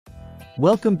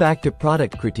Welcome back to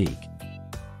Product Critique,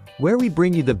 where we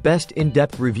bring you the best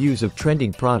in-depth reviews of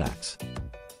trending products.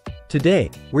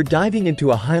 Today, we're diving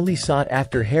into a highly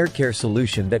sought-after hair care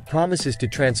solution that promises to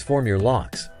transform your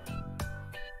locks.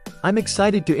 I'm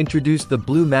excited to introduce the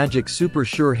Blue Magic Super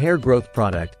Sure Hair Growth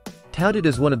product, touted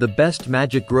as one of the best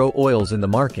magic grow oils in the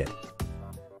market.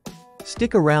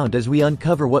 Stick around as we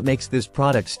uncover what makes this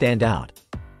product stand out.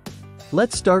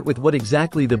 Let's start with what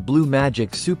exactly the Blue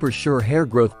Magic Super Sure Hair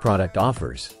Growth product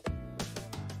offers.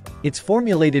 It's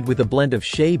formulated with a blend of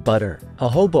shea butter,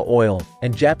 jojoba oil,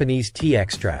 and Japanese tea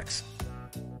extracts,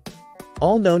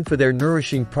 all known for their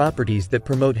nourishing properties that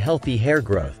promote healthy hair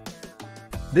growth.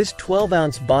 This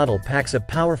 12-ounce bottle packs a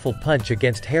powerful punch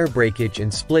against hair breakage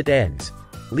and split ends,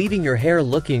 leaving your hair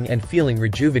looking and feeling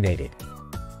rejuvenated.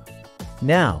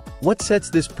 Now, what sets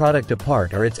this product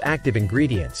apart are its active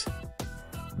ingredients.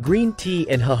 Green tea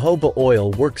and jojoba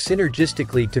oil work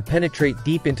synergistically to penetrate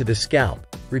deep into the scalp,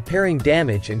 repairing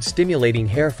damage and stimulating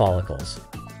hair follicles.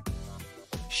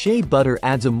 Shea butter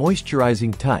adds a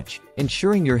moisturizing touch,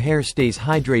 ensuring your hair stays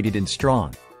hydrated and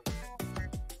strong.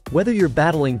 Whether you're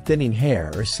battling thinning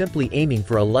hair or simply aiming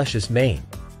for a luscious mane,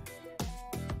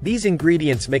 these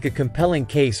ingredients make a compelling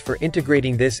case for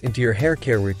integrating this into your hair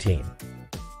care routine.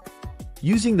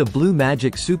 Using the Blue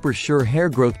Magic Super Sure Hair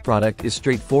Growth product is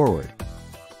straightforward.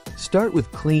 Start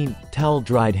with clean,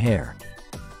 towel-dried hair.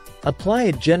 Apply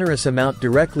a generous amount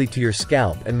directly to your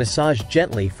scalp and massage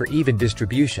gently for even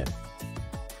distribution.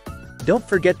 Don't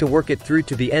forget to work it through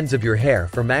to the ends of your hair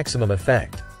for maximum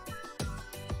effect.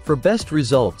 For best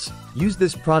results, use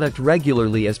this product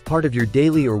regularly as part of your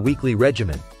daily or weekly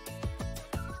regimen.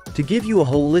 To give you a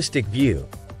holistic view,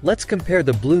 let's compare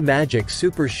the Blue Magic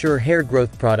Super Sure Hair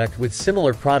Growth product with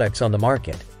similar products on the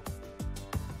market.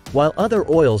 While other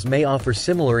oils may offer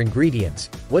similar ingredients,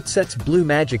 what sets Blue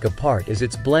Magic apart is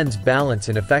its blend's balance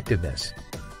and effectiveness.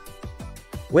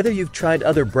 Whether you've tried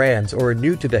other brands or are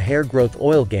new to the hair growth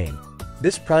oil game,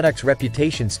 this product's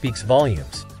reputation speaks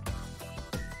volumes.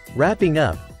 Wrapping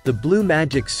up, the Blue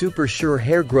Magic Super Sure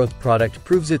Hair Growth product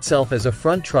proves itself as a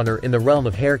frontrunner in the realm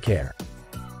of hair care.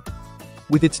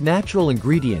 With its natural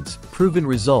ingredients, proven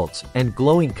results, and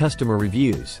glowing customer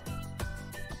reviews,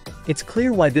 it's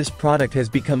clear why this product has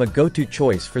become a go-to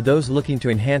choice for those looking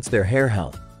to enhance their hair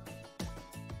health.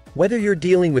 Whether you're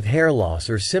dealing with hair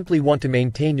loss or simply want to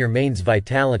maintain your mane's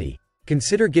vitality,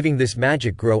 consider giving this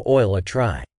Magic Grow oil a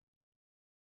try.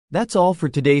 That's all for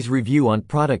today's review on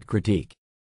Product Critique.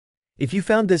 If you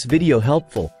found this video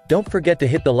helpful, don't forget to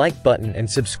hit the like button and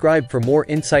subscribe for more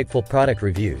insightful product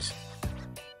reviews.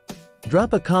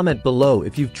 Drop a comment below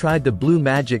if you've tried the Blue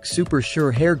Magic Super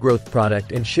Sure Hair Growth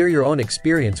product and share your own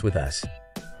experience with us.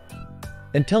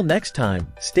 Until next time,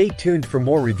 stay tuned for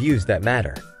more reviews that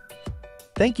matter.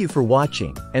 Thank you for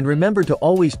watching, and remember to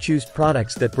always choose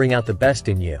products that bring out the best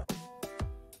in you.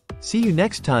 See you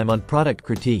next time on Product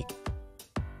Critique.